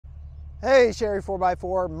Hey, Sherry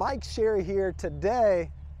 4x4, Mike Sherry here.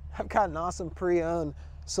 Today, I've got an awesome pre-owned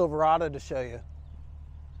Silverado to show you.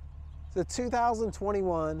 It's a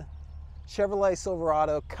 2021 Chevrolet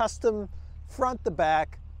Silverado, custom front to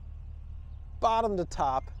back, bottom to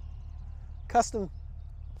top, custom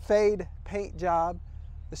fade paint job.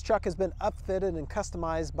 This truck has been upfitted and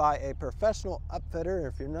customized by a professional upfitter.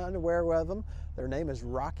 If you're not aware of them, their name is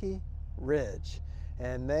Rocky Ridge,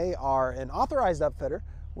 and they are an authorized upfitter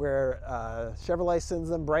where Chevrolet sends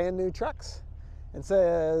them brand new trucks and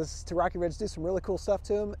says to Rocky Ridge, do some really cool stuff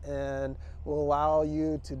to them and we'll allow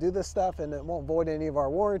you to do this stuff and it won't void any of our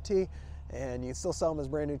warranty, and you can still sell them as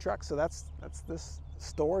brand new trucks. So that's this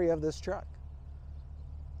story of this truck,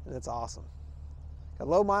 and it's awesome. Got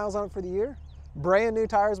low miles on it for the year. Brand new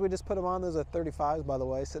tires, we just put them on. Those are 35s, by the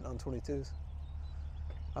way, sitting on 22s.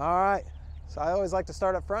 All right, so I always like to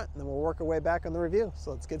start up front and then we'll work our way back on the review.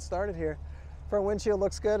 So let's get started here. Front windshield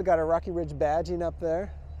looks good. Got a Rocky Ridge badging up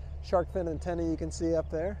there. Shark fin antenna you can see up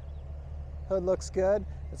there. Hood looks good.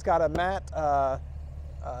 It's got a matte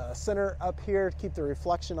center up here to keep the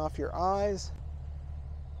reflection off your eyes.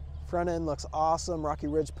 Front end looks awesome. Rocky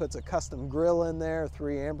Ridge puts a custom grille in there,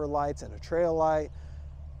 3 amber lights and a trail light.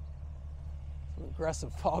 Some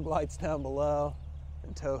aggressive fog lights down below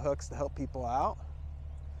and tow hooks to help people out.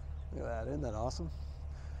 Look at that, isn't that awesome?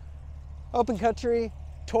 Open country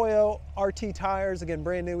Toyo RT tires, again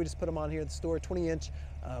brand new. We just put them on here at the store. 20-inch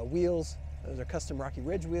wheels. Those are custom Rocky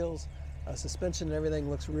Ridge wheels. Suspension and everything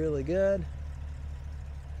looks really good.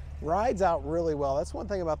 Rides out really well. That's one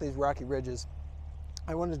thing about these Rocky Ridges.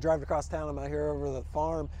 I wanted to drive across town. I'm out here over the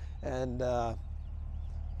farm, and it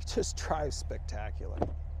just drives spectacular.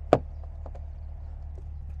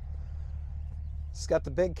 It's got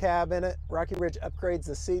the big cab in it. Rocky Ridge upgrades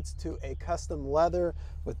the seats to a custom leather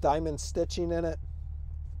with diamond stitching in it.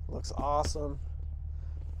 Looks awesome.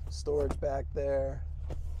 Storage back there.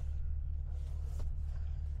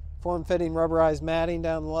 Form-fitting rubberized matting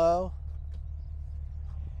down low.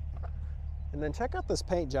 And then check out this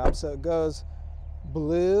paint job. So it goes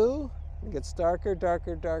blue, it gets darker,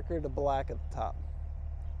 darker, darker to black at the top.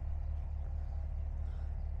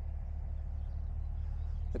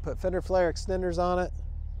 They put fender flare extenders on it.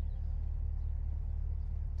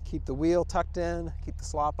 Keep the wheel tucked in, keep the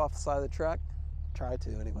slop off the side of the truck. Try to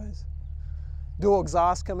anyways. Dual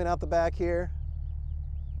exhaust coming out the back here.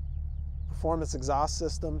 Performance exhaust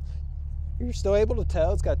system. You're still able to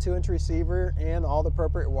tow. It's got 2-inch receiver and all the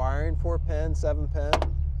appropriate wiring, 4-pin,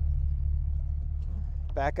 7-pin.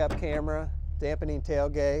 Backup camera, dampening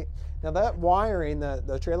tailgate. Now that wiring,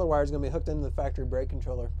 the trailer wire is going to be hooked into the factory brake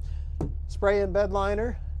controller. Spray in bed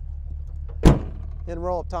liner and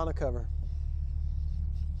roll up tonneau cover.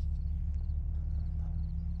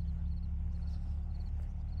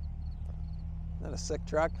 Not a sick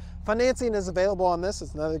truck. Financing is available on this.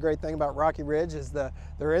 It's another great thing about Rocky Ridge is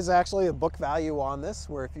there is actually a book value on this,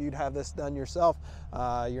 where if you'd have this done yourself,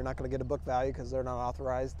 you're not going to get a book value because they're not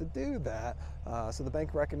authorized to do that. So the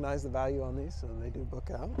bank recognized the value on these, so they do book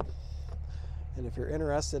out. And if you're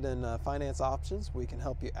interested in finance options, we can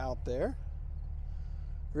help you out there.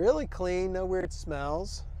 Really clean, no weird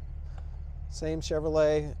smells. Same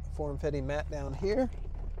Chevrolet form-fitting mat down here.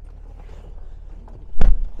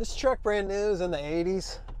 This truck brand new is in the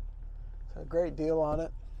 80s. So a great deal on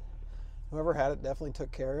it. Whoever had it definitely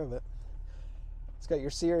took care of it. It's got your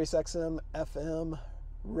Sirius XM FM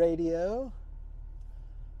radio.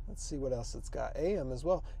 Let's see what else it's got. AM as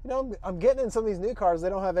well. You know, I'm getting in some of these new cars, they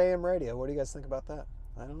don't have AM radio. What do you guys think about that?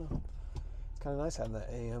 I don't know. It's kind of nice having that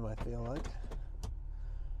AM, I feel like.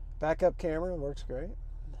 Backup camera works great.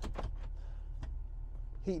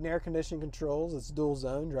 Heat and air conditioning controls. It's dual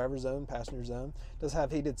zone, driver zone, passenger zone. Does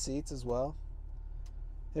have heated seats as well.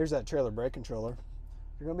 Here's that trailer brake controller.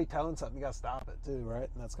 If you're going to be towing something, you got to stop it too, right?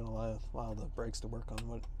 And that's going to allow the brakes to work on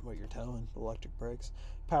what you're towing, electric brakes.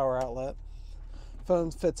 Power outlet.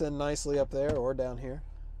 Phone fits in nicely up there or down here.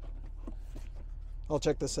 Oh,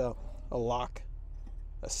 check this out. A lock,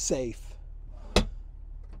 a safe,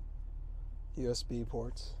 USB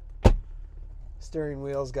ports. Steering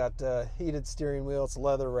wheel's got heated steering wheel. It's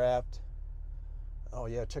leather wrapped. Oh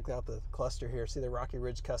yeah, check out the cluster here. See the Rocky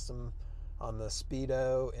Ridge custom on the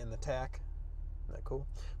Speedo and the TAC. Isn't that cool?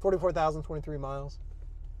 44,023 miles.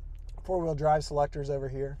 4-wheel drive selectors over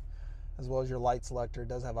here, as well as your light selector. It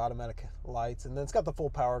does have automatic lights, and then it's got the full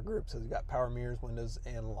power group, so you've got power mirrors, windows,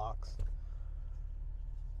 and locks.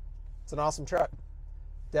 It's an awesome truck.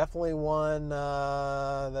 Definitely one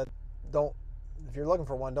that if you're looking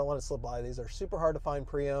for one, don't let it slip by. These are super hard to find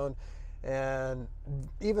pre-owned, and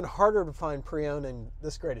even harder to find pre-owned in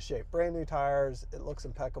this great of shape. Brand new tires, it looks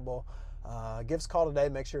impeccable. Give us a call today.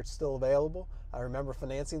 Make sure it's still available. Remember,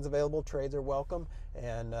 financing is available. Trades are welcome.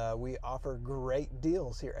 And we offer great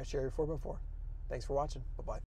deals here at Sherry 4x4. Thanks for watching. Bye-bye.